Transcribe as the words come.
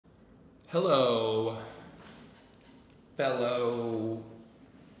Hello, fellow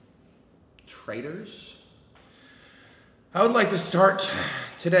traders. I would like to start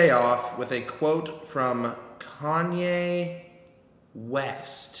today off with a quote from Kanye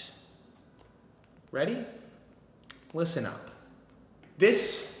West. Ready? Listen up.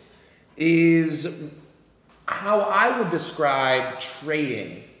 This is how I would describe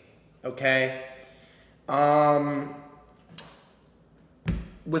trading, okay?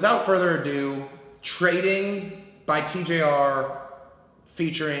 Without further ado, Trading by TJR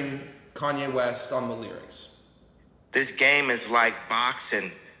featuring Kanye West on the lyrics. This game is like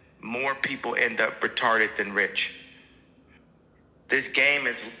boxing. More people end up retarded than rich. This game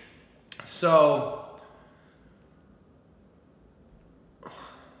is... So,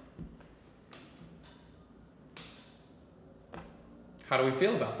 how do we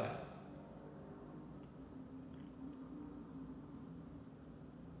feel about that?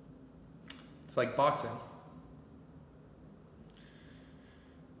 It's like boxing.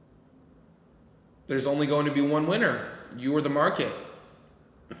 There's only going to be one winner. You or the market.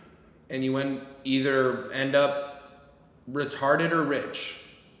 And you either end up retarded or rich.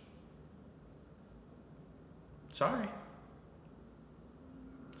 Sorry.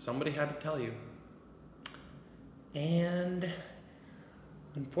 Somebody had to tell you. And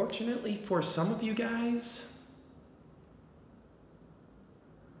unfortunately for some of you guys,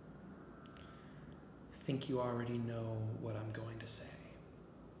 I think you already know what I'm going to say.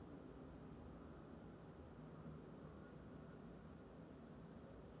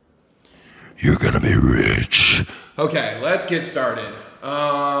 You're gonna be rich. Okay, let's get started.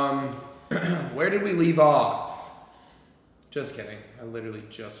 Where did we leave off? Just kidding. I literally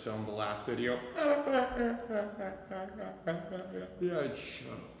just filmed the last video. Yeah, shut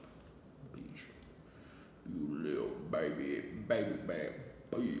up. Bitch. You little baby bitch.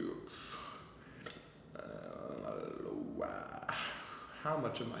 How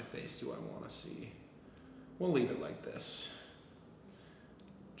much of my face do I want to see? We'll leave it like this.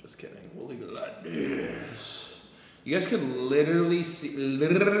 Just kidding. We'll leave it like this. You guys could literally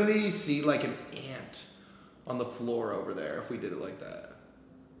see like an ant on the floor over there if we did it like that.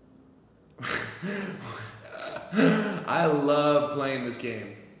 I love playing this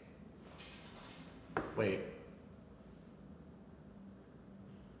game. Wait.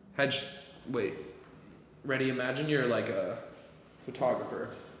 Wait. Ready? Imagine you're like a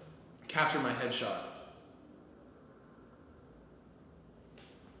photographer. Capture my headshot.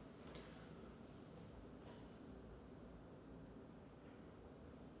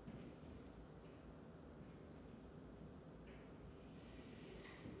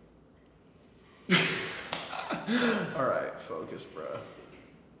 All right, focus, bro.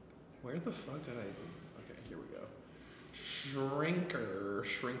 Where the fuck did I... Okay, here we go. Shrink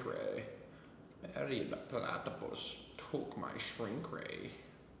ray. Buried platypus took my shrink ray.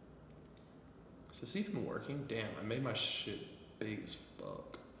 Is this even working? Damn, I made my shit big as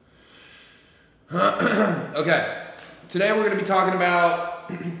fuck. Okay, today we're gonna be talking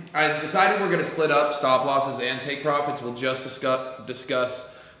about... I decided we're gonna split up stop losses and take profits. We'll just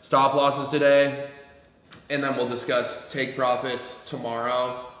discuss stop losses today. And then we'll discuss take profits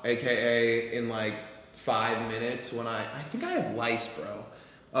tomorrow, aka in like 5 minutes when I think I have lice, bro.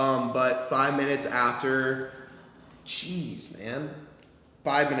 But 5 minutes after, jeez, man.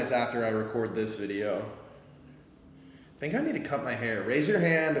 5 minutes after I record this video. I think I need to cut my hair. Raise your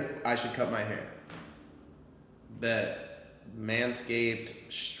hand if I should cut my hair. Bet. Manscaped,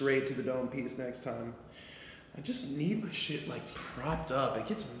 straight to the dome piece next time. I just need my shit like propped up. It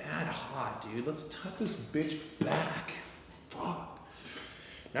gets mad hot, dude. Let's tuck this bitch back. Fuck.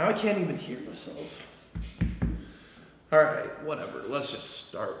 Now I can't even hear myself. All right, whatever. Let's just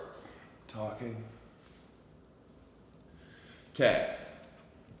start talking. Okay.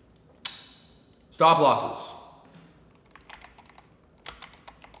 Stop losses.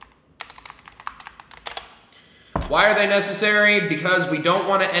 Why are they necessary? Because we don't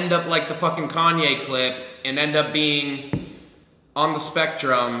want to end up like the fucking Kanye clip and end up being on the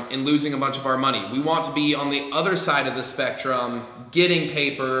spectrum and losing a bunch of our money. We want to be on the other side of the spectrum, getting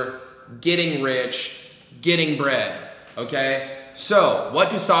paper, getting rich, getting bread, okay? So,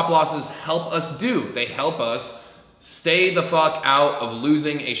 what do stop losses help us do? They help us stay the fuck out of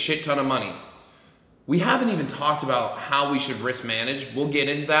losing a shit ton of money. We haven't even talked about how we should risk manage. We'll get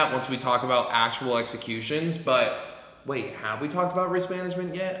into that once we talk about actual executions, but wait, have we talked about risk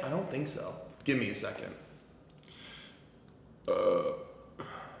management yet? I don't think so. Give me a second.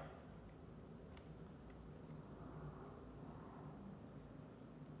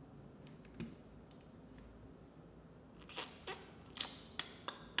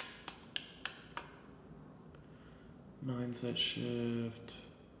 Mindset shift.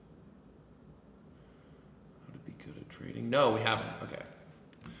 How to be good at trading. No, we haven't. Okay.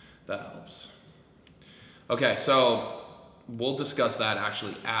 That helps. Okay, so we'll discuss that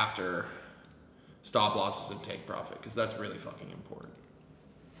actually after stop losses and take profit, because that's really fucking important.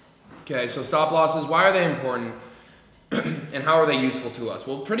 Okay, so stop losses, why are they important? And how are they useful to us?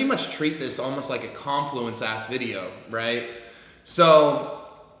 We'll pretty much treat this almost like a Confluence-ass video, right? So,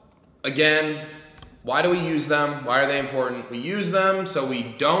 again, why do we use them? Why are they important? We use them so we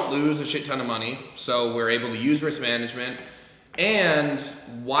don't lose a shit ton of money, so we're able to use risk management. And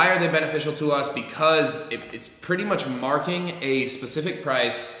why are they beneficial to us? Because it's pretty much marking a specific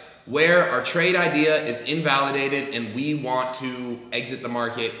price where our trade idea is invalidated and we want to exit the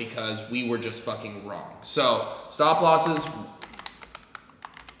market because we were just fucking wrong. So stop losses.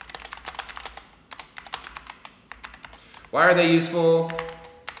 Why are they useful?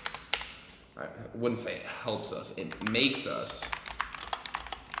 I wouldn't say it helps us, it makes us.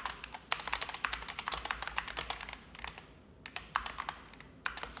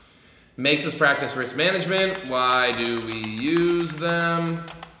 Makes us practice risk management. Why do we use them?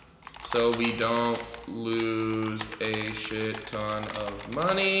 So we don't lose a shit ton of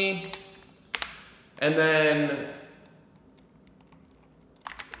money. And then,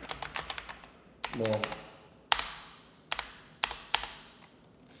 well,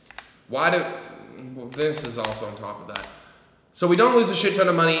 this is also on top of that. So we don't lose a shit ton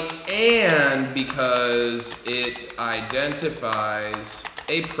of money, and because it identifies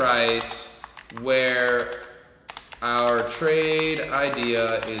a price where our trade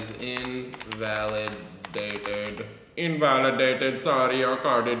idea is invalidated. Sorry, our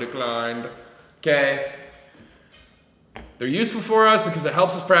card declined. Okay. They're useful for us because it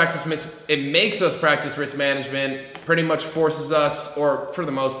helps us practice, it makes us practice risk management, pretty much forces us, or for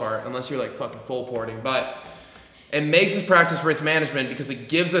the most part, unless you're like fucking full porting, but it makes us practice risk management because it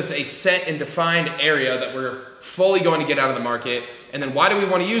gives us a set and defined area that we're fully going to get out of the market. And then why do we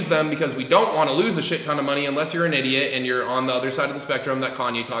want to use them? Because we don't want to lose a shit ton of money unless you're an idiot and you're on the other side of the spectrum that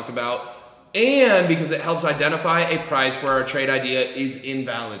Kanye talked about. And because it helps identify a price where our trade idea is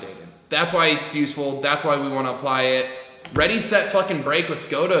invalidated. That's why it's useful. That's why we want to apply it. Ready, set, fucking break. Let's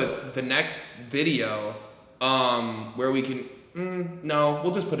go to the next video where we can... no,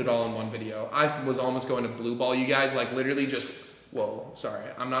 we'll just put it all in one video. I was almost going to blue ball you guys, like literally just... Whoa, sorry.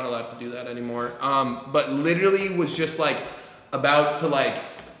 I'm not allowed to do that anymore. But literally was just like... about to like,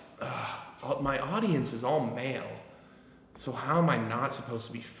 my audience is all male. So how am I not supposed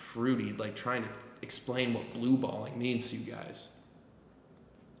to be fruity, like trying to explain what blue balling means to you guys?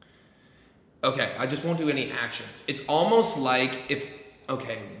 Okay, I just won't do any actions. It's almost like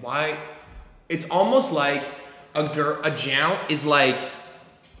it's almost like a jount is like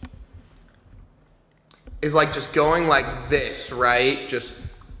just going like this, right? Just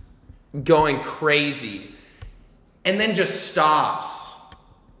going crazy. And then just stops.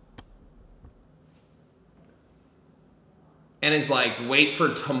 And is like, wait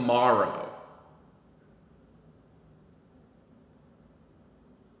for tomorrow.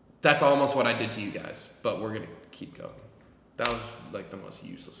 That's almost what I did to you guys, but we're gonna keep going. That was like the most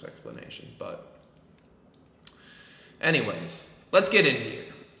useless explanation, but anyways, let's get in here.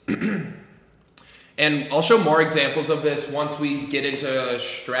 And I'll show more examples of this once we get into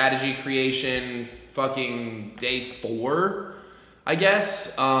strategy creation, fucking day 4, I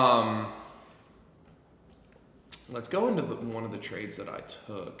guess. Let's go into one of the trades that I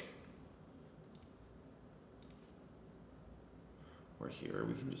took. Or here,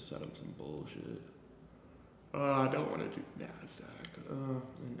 we can just set up some bullshit. I don't want to do NASDAQ.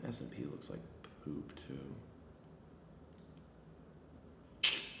 And S&P looks like poop too.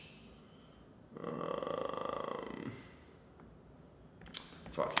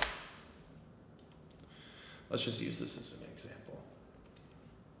 Fuck it. Let's just use this as an example.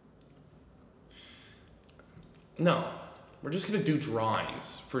 No, we're just gonna do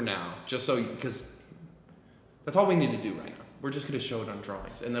drawings for now, just so, because that's all we need to do right now. We're just gonna show it on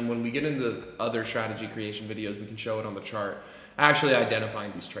drawings. And then when we get into other strategy creation videos, we can show it on the chart, actually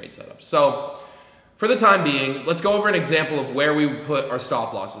identifying these trade setups. So for the time being, let's go over an example of where we put our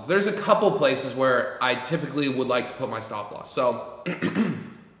stop losses. There's a couple places where I typically would like to put my stop loss. So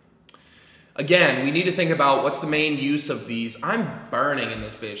again, we need to think about what's the main use of these. I'm burning in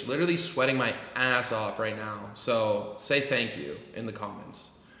this bitch, literally sweating my ass off right now. So say thank you in the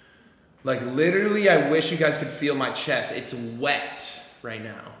comments. Like literally, I wish you guys could feel my chest. It's wet right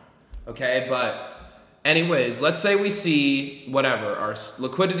now, okay? But anyways, let's say we see whatever, our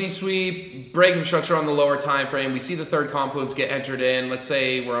liquidity sweep, break of structure on the lower time frame. We see the third confluence get entered in. Let's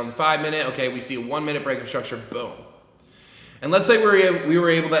say we're on the 5 minute. Okay, we see a 1 minute break of structure, boom. And let's say we were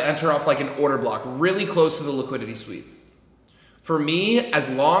able to enter off like an order block really close to the liquidity sweep. For me, as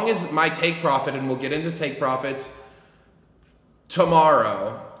long as my take profit, and we'll get into take profits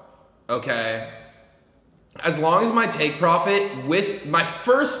tomorrow, okay? As long as my take profit with my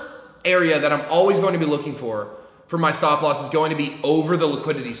first area that I'm always going to be looking for my stop loss is going to be over the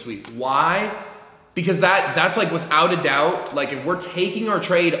liquidity sweep. Why? Because that's like without a doubt, like if we're taking our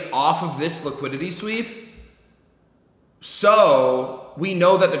trade off of this liquidity sweep, so we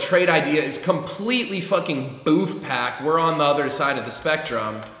know that the trade idea is completely fucking booth pack. We're on the other side of the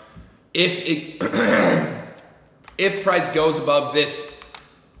spectrum. If price goes above this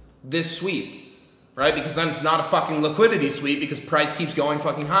sweep, right? Because then it's not a fucking liquidity sweep because price keeps going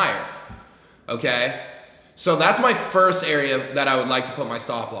fucking higher. Okay? So that's my first area that I would like to put my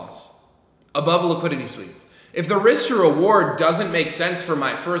stop loss. Above a liquidity sweep. If the risk to reward doesn't make sense for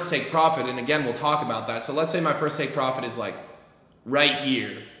my first take profit, and again, we'll talk about that. So let's say my first take profit is like right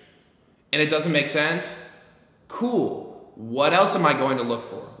here, and it doesn't make sense. Cool. What else am I going to look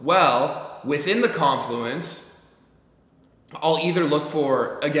for? Well, within the confluence, I'll either look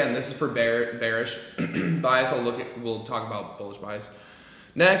for, again, this is for bearish bias. We'll talk about bullish bias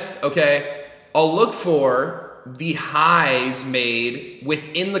next. Okay. I'll look for the highs made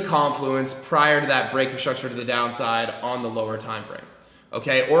within the confluence prior to that break of structure to the downside on the lower time frame.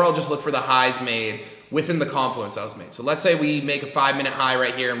 Okay, or I'll just look for the highs made within the confluence that was made. So let's say we make a 5-minute high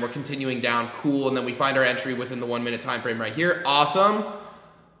right here and we're continuing down, cool, and then we find our entry within the 1-minute time frame right here. Awesome.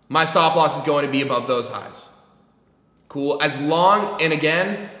 My stop loss is going to be above those highs. Cool. As long, and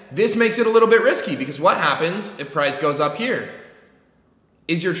again, this makes it a little bit risky because what happens if price goes up here?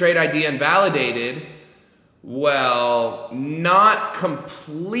 Is your trade idea invalidated? Well, not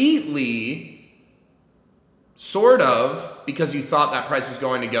completely, sort of, because you thought that price was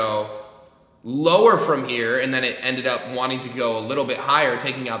going to go lower from here and then it ended up wanting to go a little bit higher,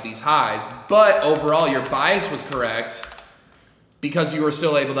 taking out these highs. But overall, your bias was correct because you were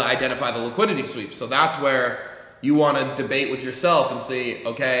still able to identify the liquidity sweep. So that's where you want to debate with yourself and say,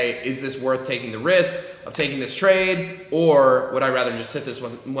 okay, is this worth taking the risk of taking this trade, or would I rather just sit this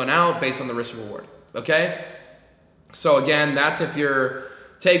one out based on the risk reward? Okay? So again, that's if your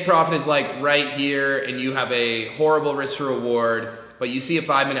take profit is like right here and you have a horrible risk to reward, but you see a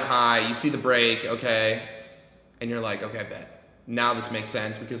 5-minute high, you see the break, okay, and you're like, okay, bet. Now this makes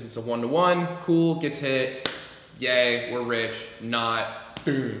sense because it's a 1-to-1, cool, gets hit, yay, we're rich, not,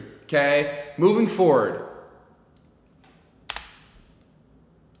 okay? Moving forward.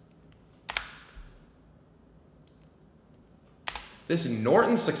 This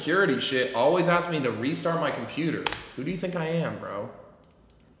Norton security shit always asks me to restart my computer. Who do you think I am, bro?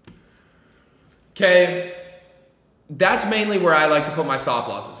 Okay, that's mainly where I like to put my stop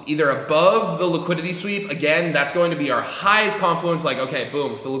losses. Either above the liquidity sweep, again, that's going to be our highest confluence, like, okay,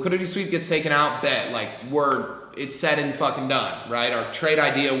 boom, if the liquidity sweep gets taken out, bet, like, it's said and fucking done, right? Our trade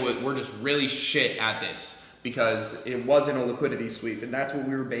idea, we're just really shit at this because it wasn't a liquidity sweep, and that's what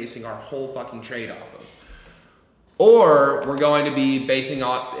we were basing our whole fucking trade off of. Or we're going to be basing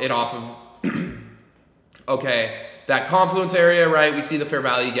it off of, okay, that confluence area, right? We see the fair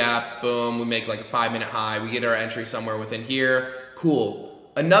value gap, boom, we make like a 5-minute high, we get our entry somewhere within here,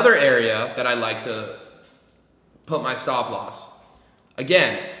 cool. Another area that I like to put my stop loss.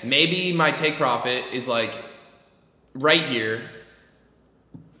 Again, maybe my take profit is like right here,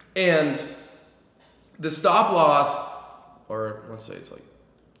 and the stop loss, or let's say it's like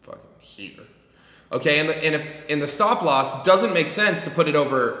fucking here. Okay, and the stop loss doesn't make sense to put it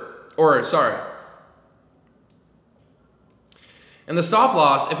over, or sorry. And the stop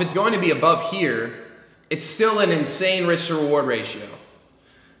loss, if it's going to be above here, it's still an insane risk to reward ratio.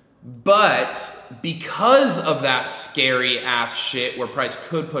 But because of that scary ass shit where price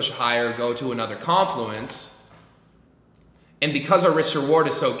could push higher, go to another confluence, and because our risk to reward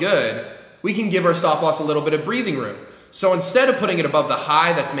is so good, we can give our stop loss a little bit of breathing room. So instead of putting it above the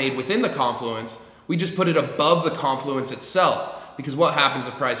high that's made within the confluence, we just put it above the confluence itself, because what happens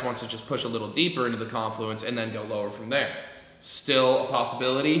if price wants to just push a little deeper into the confluence and then go lower from there? Still a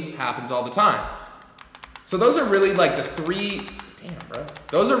possibility, happens all the time. So those are really like the three,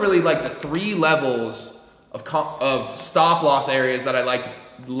 those are really like the 3 levels of stop loss areas that I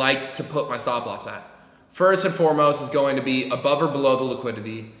like to put my stop loss at. First and foremost is going to be above or below the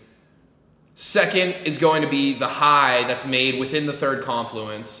liquidity. Second is going to be the high that's made within the third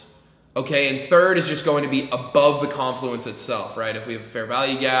confluence. Okay, and third is just going to be above the confluence itself, right? If we have a fair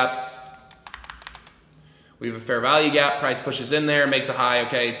value gap, price pushes in there, makes a high,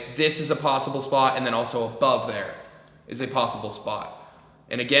 okay, this is a possible spot, and then also above there is a possible spot.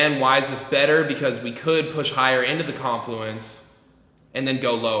 And again, why is this better? Because we could push higher into the confluence and then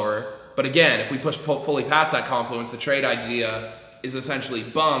go lower. But again, if we push fully past that confluence, the trade idea is essentially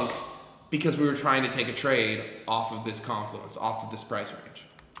bunk because we were trying to take a trade off of this confluence, off of this price range.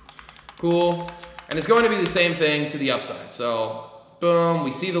 Cool. And it's going to be the same thing to the upside. So boom,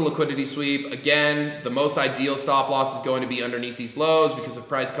 we see the liquidity sweep. Again, the most ideal stop loss is going to be underneath these lows because if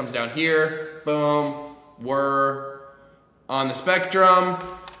price comes down here, boom, we're on the spectrum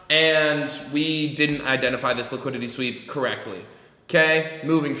and we didn't identify this liquidity sweep correctly. Okay,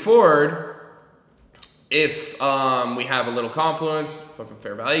 moving forward, if we have a little confluence, fucking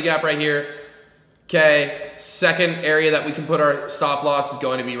fair value gap right here. Okay, second area that we can put our stop loss is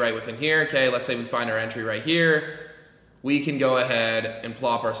going to be right within here. Okay, let's say we find our entry right here. We can go ahead and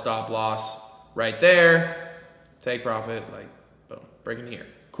plop our stop loss right there. Take profit, like, boom, breaking here.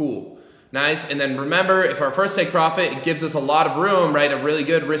 Cool, nice. And then remember, if our first take profit, it gives us a lot of room, right? A really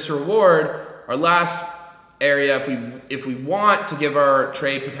good risk to reward. Our last area, if we want to give our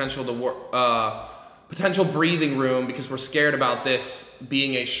trade potential potential breathing room because we're scared about this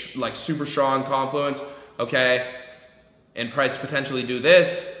being a like super strong confluence, okay, and price potentially do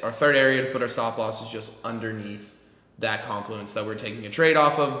this, our third area to put our stop loss is just underneath that confluence that we're taking a trade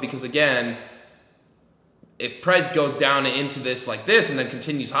off of, because again, if price goes down into this like this and then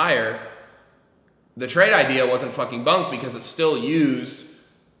continues higher, the trade idea wasn't fucking bunk because it still used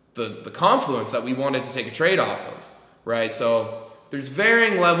the confluence that we wanted to take a trade off of, right? So there's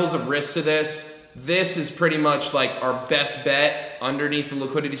varying levels of risk to this. This is pretty much like our best bet underneath the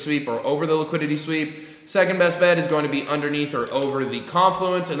liquidity sweep or over the liquidity sweep. Second best bet is going to be underneath or over the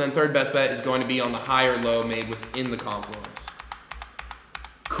confluence, and then third best bet is going to be on the higher low made within the confluence.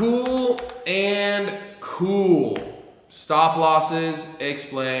 Cool and cool. Stop losses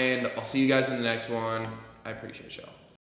explained. I'll see you guys in the next one. I appreciate y'all.